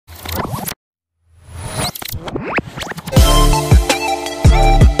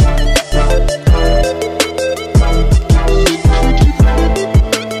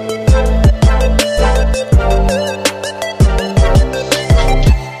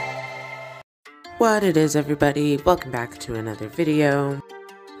What it is, everybody, welcome back to another video.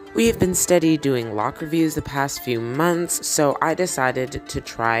 We have been steady doing Loc reviews the past few months, so I decided to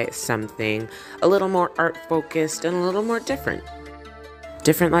try something a little more art focused and a little more different.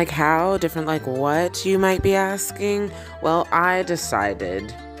 Different like how? Different like what, you might be asking? Well, I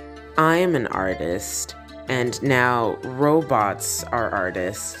decided I am an artist and now robots are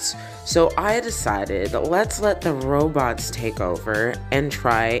artists. So I decided, let's let the robots take over and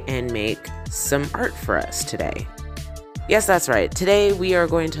try and make some art for us today. Yes, that's right. Today we are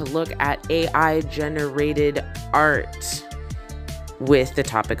going to look at AI generated art with the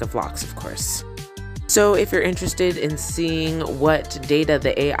topic of Locs, of course. So if you're interested in seeing what data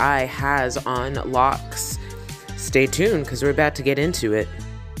the AI has on Locs, stay tuned because we're about to get into it.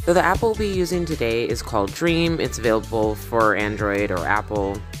 So the app we'll be using today is called Dream. It's available for Android or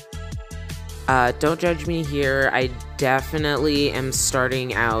Apple. Don't judge me here. I definitely am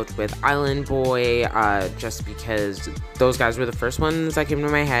starting out with Island Boy, just because those guys were the first ones that came to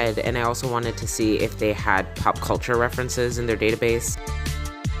my head, and I also wanted to see if they had pop culture references in their database.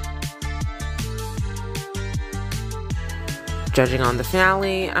 Judging on the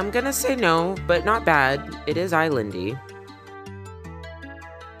finale, I'm gonna say no, but not bad. It is islandy.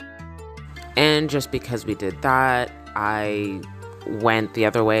 And just because we did that, I went the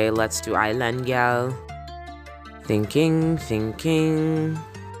other way. Let's do Island Gal. Thinking.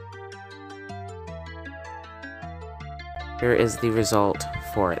 Here is the result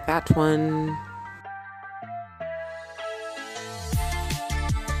for that one.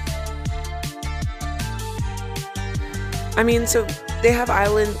 I mean, so they have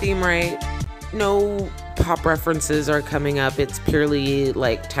island theme, right? No pop references are coming up. It's purely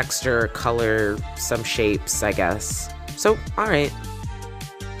like texture, color, some shapes, I guess. So, alright.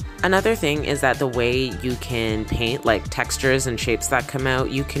 Another thing is that the way you can paint like textures and shapes that come out,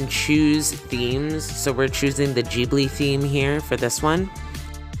 you can choose themes. So we're choosing the Ghibli theme here for this one.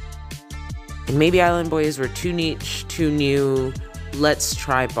 And maybe Island Boys were too niche, too new. Let's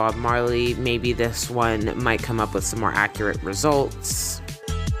try Bob Marley. Maybe this one might come up with some more accurate results.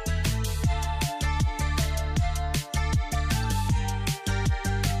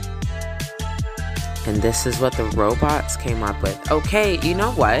 And this is what the robots came up with. Okay, you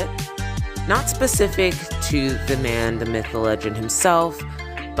know what? Not specific to the man, the myth, the legend himself,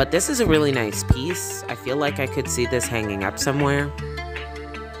 but this is a really nice piece. I feel like I could see this hanging up somewhere.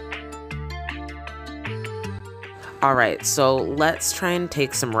 Alright, so let's try and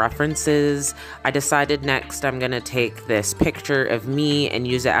take some references. I decided next I'm gonna take this picture of me and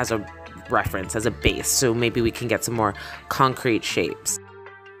use it as a reference, as a base, so maybe we can get some more concrete shapes.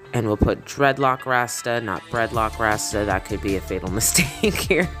 And we'll put dreadlock Rasta, not breadlock Rasta. That could be a fatal mistake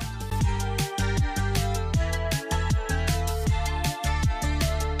here.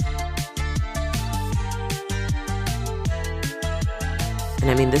 And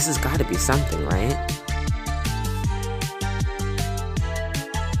I mean, this has got to be something, right?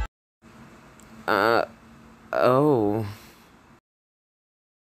 Oh.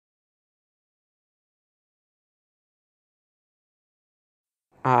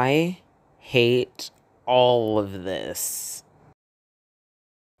 I hate all of this.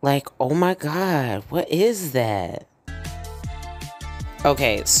 Like, oh my god, what is that?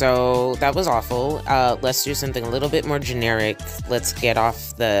 Okay, so that was awful. Let's do something a little bit more generic. Let's get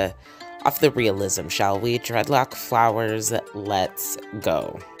off the realism, shall we? Dreadlock flowers, let's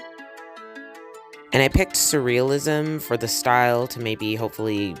go. And I picked surrealism for the style to maybe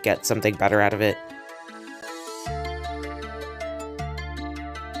hopefully get something better out of it.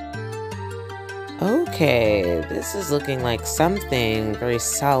 Okay, this is looking like something very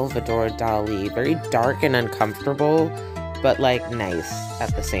Salvador Dali, very dark and uncomfortable, but like nice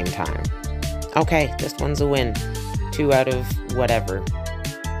at the same time. Okay, this one's a win. 2 out of whatever.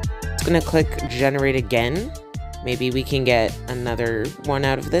 Just gonna click generate again. Maybe we can get another one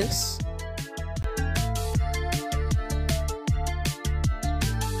out of this.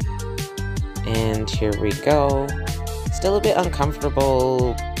 And here we go. Still a bit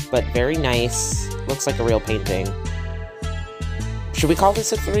uncomfortable, but very nice. Looks like a real painting. Should we call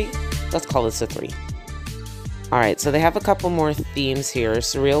this a 3? Let's call this a 3. Alright, so they have a couple more themes here.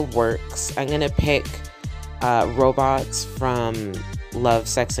 Surreal Works. I'm gonna pick robots from Love,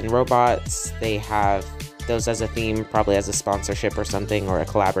 Sex, and Robots. They have those as a theme, probably as a sponsorship or something, or a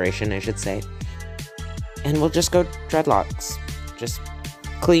collaboration, I should say. And we'll just go dreadlocks. Just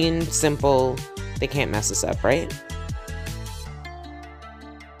clean, simple. They can't mess us up, right?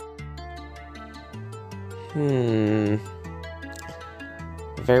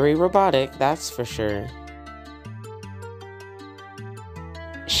 Very robotic, that's for sure.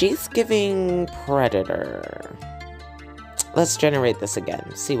 She's giving predator. Let's generate this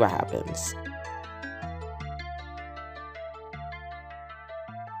again, see what happens.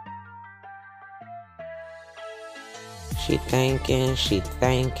 She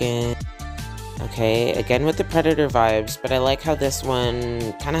thanking. Okay, again with the predator vibes, but I like how this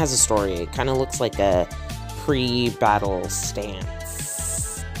one kind of has a story. It kind of looks like a pre-battle stance.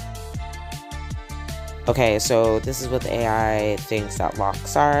 Okay, so this is what the AI thinks that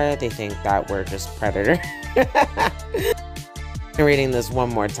Locs are. They think that we're just predator. Reading this one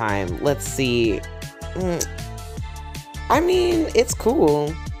more time. Let's see. I mean, it's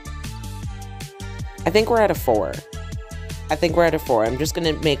cool. I think we're at a 4. I'm just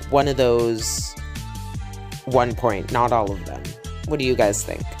gonna make one of those 1 point, not all of them. What do you guys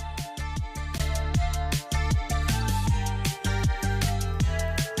think?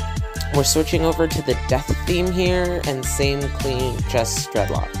 We're switching over to the death theme here, and same clean, just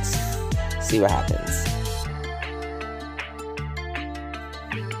dreadlocks. See what happens.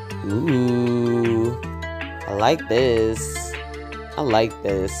 Ooh, I like this.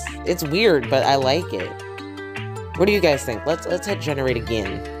 It's weird, but I like it. What do you guys think? Let's hit generate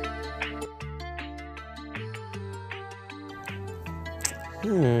again.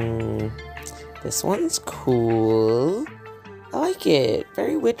 This one's cool. I like it.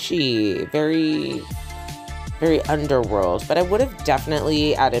 Very witchy, very underworld, but I would have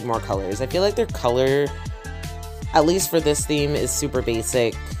definitely added more colors. I feel like their color, at least for this theme, is super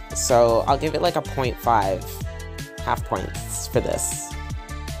basic, so I'll give it like a 0.5, half points for this.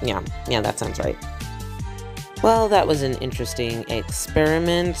 Yeah, that sounds right. Well, that was an interesting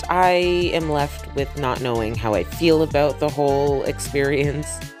experiment. I am left with not knowing how I feel about the whole experience.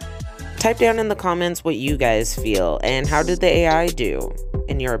 Type down in the comments what you guys feel, and how did the AI do,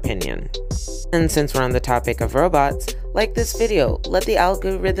 in your opinion? And since we're on the topic of robots, like this video, let the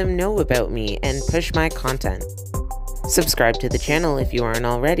algorithm know about me, and push my content. Subscribe to the channel if you aren't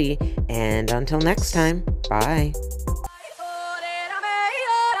already, and until next time, bye!